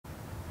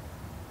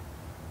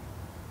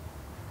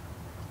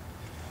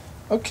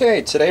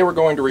Okay, today we're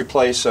going to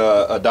replace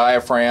a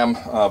diaphragm,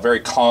 a very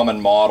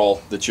common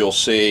model that you'll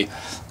see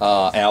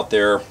out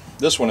there.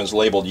 This one is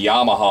labeled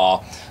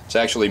Yamaha. It's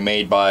actually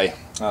made by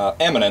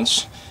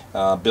Eminence,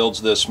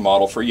 builds this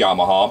model for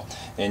Yamaha,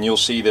 and you'll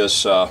see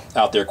this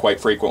out there quite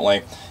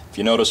frequently. If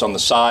you notice on the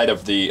side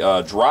of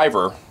the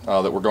driver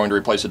that we're going to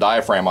replace the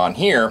diaphragm on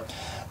here,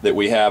 that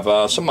we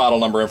have some model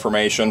number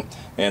information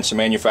and some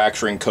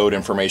manufacturing code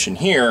information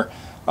here,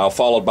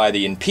 followed by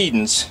the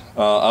impedance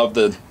of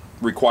the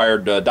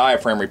required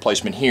diaphragm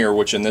replacement here,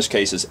 which in this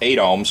case is 8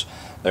 ohms.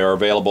 They are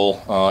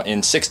available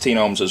in 16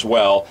 ohms as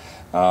well.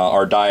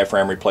 Our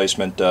diaphragm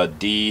replacement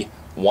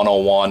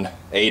D101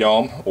 8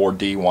 ohm or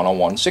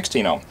D101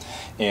 16 ohm.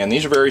 And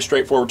these are very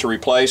straightforward to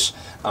replace.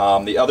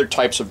 The other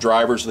types of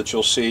drivers that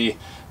you'll see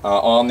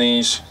on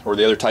these, or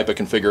the other type of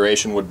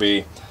configuration, would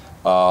be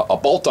a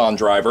bolt-on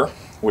driver,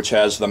 which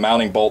has the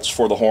mounting bolts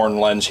for the horn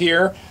lens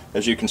here.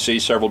 As you can see,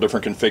 several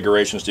different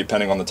configurations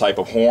depending on the type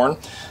of horn,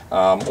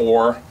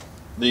 or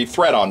the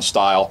thread-on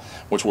style,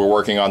 which we're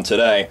working on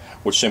today,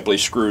 which simply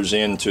screws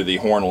into the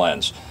horn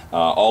lens.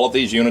 All of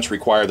these units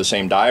require the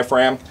same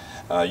diaphragm.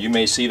 You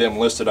may see them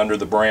listed under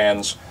the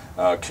brands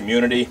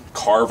Community,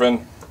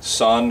 Carvin,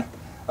 Sunn,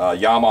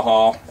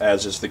 Yamaha,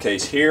 as is the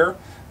case here,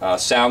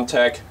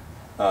 SoundTech,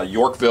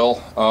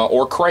 Yorkville,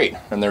 or Crate,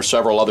 and there's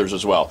several others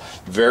as well.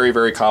 Very,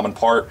 very common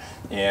part,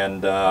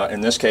 and in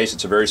this case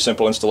it's a very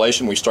simple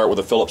installation. We start with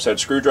a Phillips head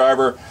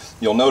screwdriver.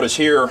 You'll notice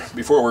here,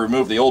 before we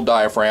remove the old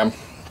diaphragm,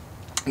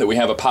 that we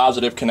have a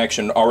positive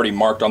connection already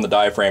marked on the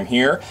diaphragm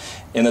here,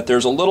 and that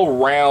there's a little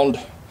round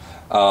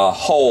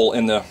hole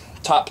in the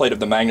top plate of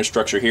the magnet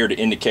structure here to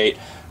indicate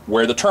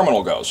where the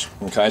terminal goes.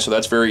 Okay, so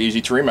that's very easy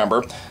to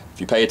remember.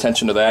 If you pay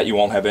attention to that, you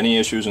won't have any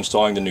issues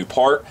installing the new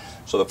part.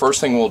 So the first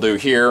thing we'll do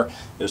here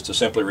is to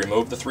simply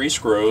remove the 3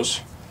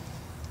 screws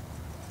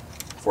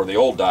for the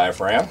old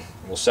diaphragm.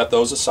 We'll set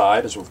those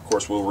aside, as of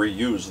course we'll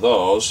reuse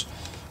those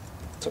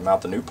to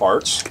mount the new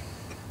parts,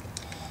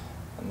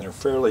 and they're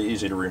fairly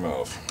easy to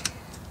remove.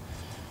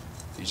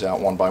 These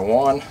out one by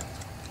one,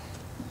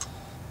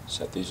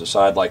 set these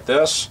aside like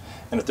this,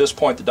 and at this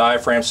point the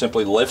diaphragm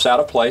simply lifts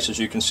out of place, as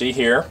you can see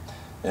here,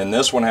 and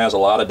this one has a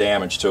lot of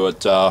damage to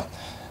it.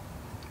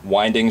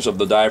 Windings of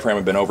the diaphragm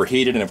have been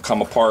overheated and have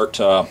come apart.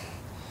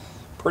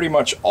 Pretty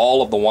much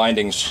all of the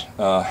windings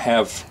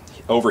have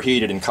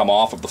overheated and come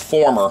off of the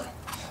former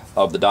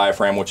of the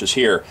diaphragm, which is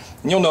here.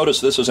 And you'll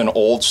notice this is an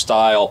old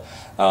style,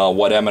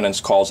 what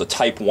Eminence calls a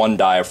Type 1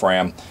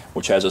 diaphragm,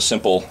 which has a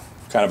simple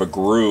kind of a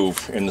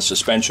groove in the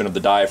suspension of the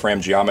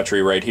diaphragm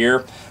geometry right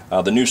here.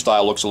 The new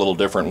style looks a little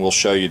different, and we'll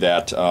show you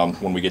that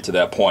when we get to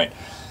that point.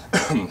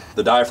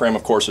 The diaphragm,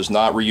 of course, is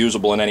not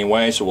reusable in any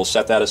way, so we'll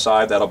set that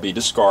aside. That'll be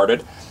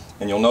discarded.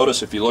 And you'll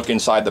notice if you look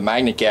inside the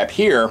magnet gap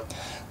here,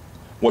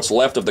 what's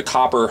left of the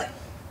copper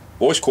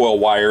voice coil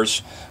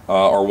wires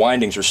or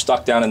windings are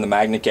stuck down in the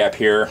magnet gap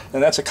here,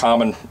 and that's a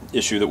common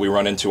issue that we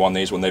run into on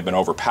these when they've been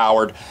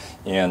overpowered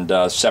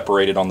and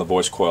separated on the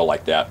voice coil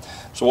like that.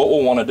 So what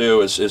we'll want to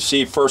do is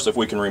see first if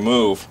we can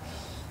remove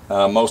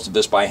most of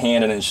this by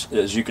hand, and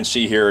as you can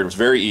see here, it was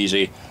very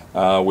easy. We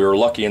were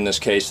lucky in this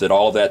case that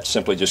all of that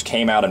simply just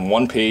came out in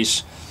one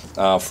piece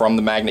from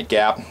the magnet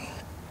gap,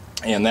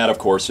 and that of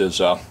course is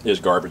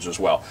garbage as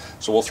well.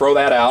 So we'll throw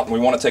that out, and we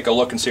want to take a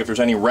look and see if there's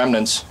any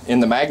remnants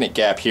in the magnet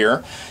gap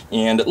here,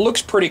 and it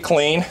looks pretty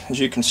clean, as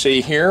you can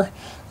see here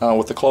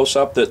with the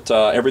close-up, that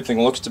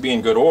everything looks to be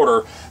in good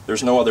order.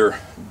 There's no other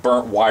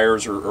burnt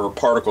wires or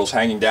particles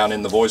hanging down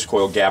in the voice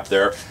coil gap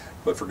there,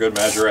 but for good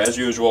measure, as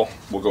usual,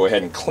 we'll go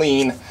ahead and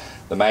clean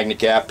the magnet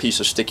gap.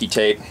 Piece of sticky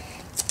tape,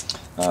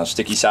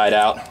 sticky side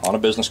out on a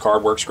business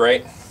card works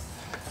great.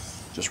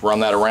 Just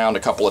run that around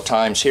a couple of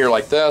times here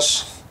like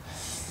this.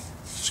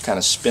 Just kind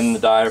of spin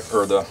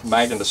the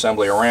magnet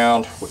assembly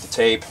around with the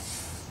tape,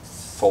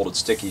 folded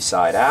sticky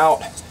side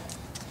out,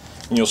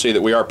 and you'll see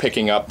that we are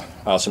picking up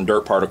some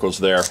dirt particles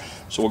there.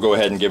 So we'll go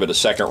ahead and give it a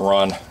second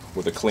run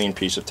with a clean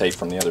piece of tape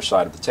from the other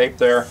side of the tape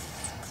there,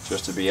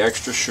 just to be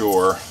extra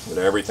sure that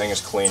everything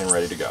is clean and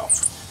ready to go.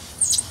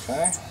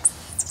 Okay,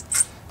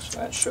 so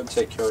that should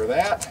take care of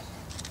that.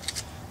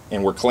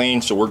 And we're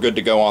clean, so we're good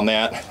to go on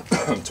that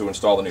to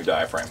install the new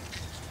diaphragm.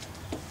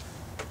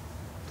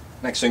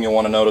 Next thing you'll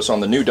want to notice on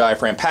the new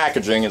diaphragm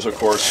packaging is, of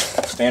course,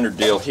 standard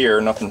deal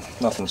here,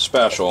 nothing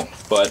special,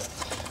 but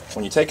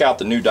when you take out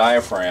the new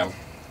diaphragm,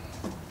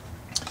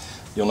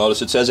 you'll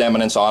notice it says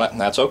Eminence on it, and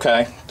that's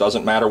okay.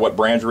 Doesn't matter what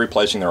brand you're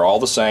replacing, they're all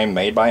the same,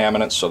 made by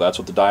Eminence, so that's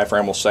what the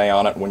diaphragm will say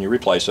on it when you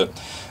replace it.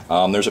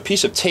 There's a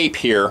piece of tape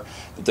here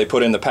that they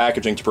put in the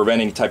packaging to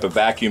prevent any type of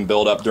vacuum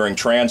buildup during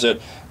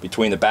transit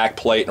between the back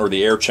plate or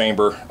the air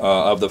chamber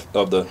of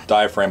the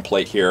diaphragm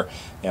plate here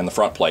and the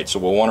front plate. So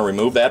we'll want to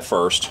remove that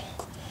first.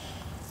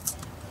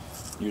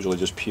 Usually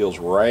just peels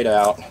right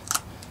out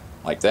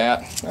like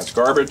that. That's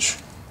garbage.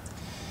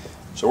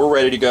 So we're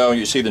ready to go.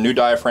 You see the new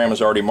diaphragm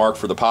is already marked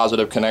for the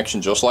positive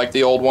connection, just like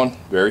the old one.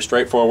 Very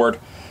straightforward.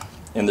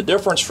 And the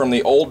difference from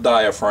the old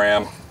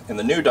diaphragm in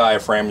the new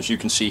diaphragm, as you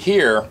can see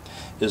here,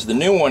 is the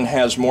new one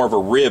has more of a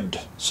ribbed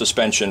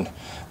suspension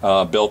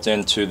built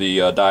into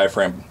the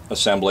diaphragm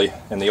assembly,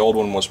 and the old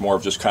one was more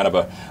of just kind of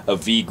a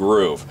V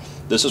groove.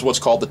 This is what's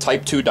called the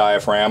Type 2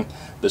 diaphragm.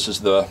 This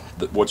is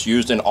what's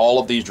used in all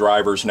of these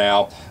drivers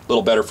now. A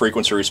little better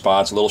frequency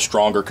response, a little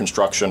stronger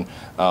construction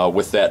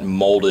with that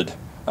molded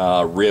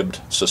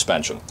ribbed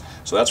suspension.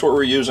 So that's what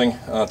we're using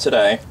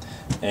today,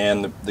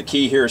 and the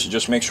key here is to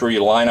just make sure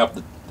you line up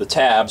the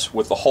tabs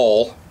with the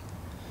hole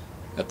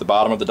at the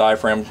bottom of the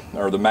diaphragm,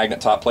 or the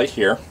magnet top plate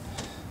here,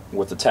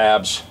 with the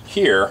tabs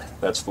here.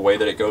 That's the way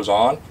that it goes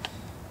on.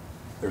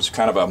 There's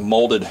kind of a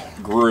molded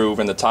groove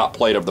in the top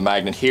plate of the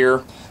magnet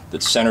here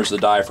that centers the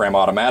diaphragm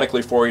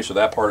automatically for you, so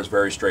that part is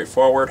very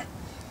straightforward.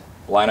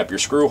 Line up your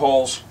screw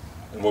holes,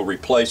 and we'll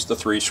replace the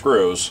 3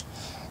 screws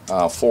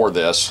for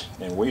this,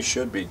 and we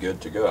should be good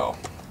to go.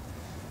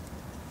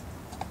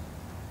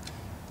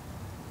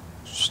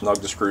 Snug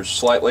the screws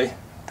slightly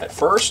at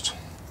first.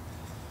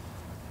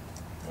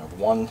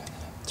 1,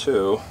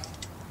 2,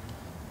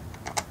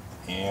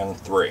 and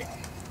 3.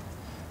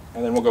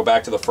 And then we'll go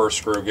back to the first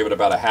screw, give it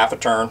about a half a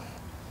turn.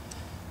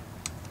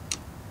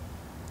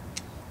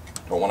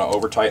 Don't want to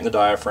over tighten the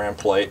diaphragm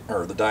plate,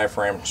 or the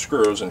diaphragm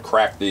screws, and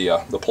crack the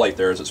plate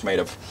there, as it's made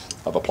of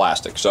a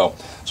plastic. So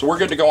we're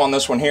good to go on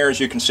this one here. As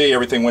you can see,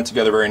 everything went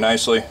together very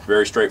nicely,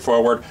 very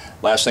straightforward.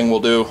 Last thing we'll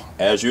do,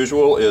 as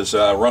usual, is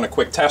run a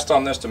quick test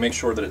on this to make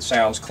sure that it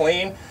sounds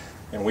clean,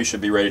 and we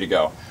should be ready to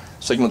go.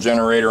 Signal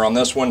generator on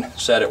this one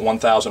set at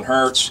 1000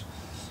 Hertz.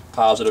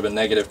 Positive and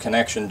negative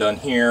connection done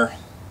here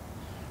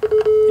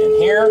and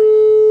here.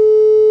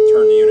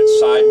 Turn the unit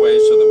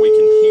sideways so that we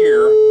can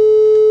hear,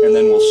 and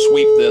then we'll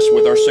sweep this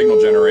with our signal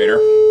generator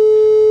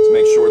to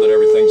make sure that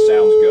everything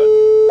sounds good.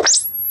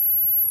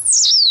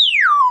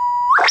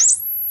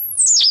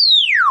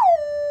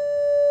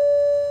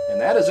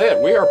 And that is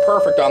it. We are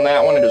perfect on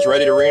that one. It is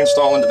ready to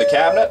reinstall into the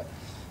cabinet.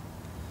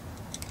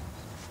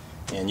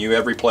 And you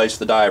have replaced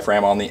the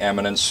diaphragm on the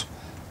Eminence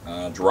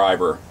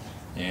driver,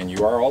 and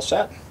you are all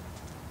set.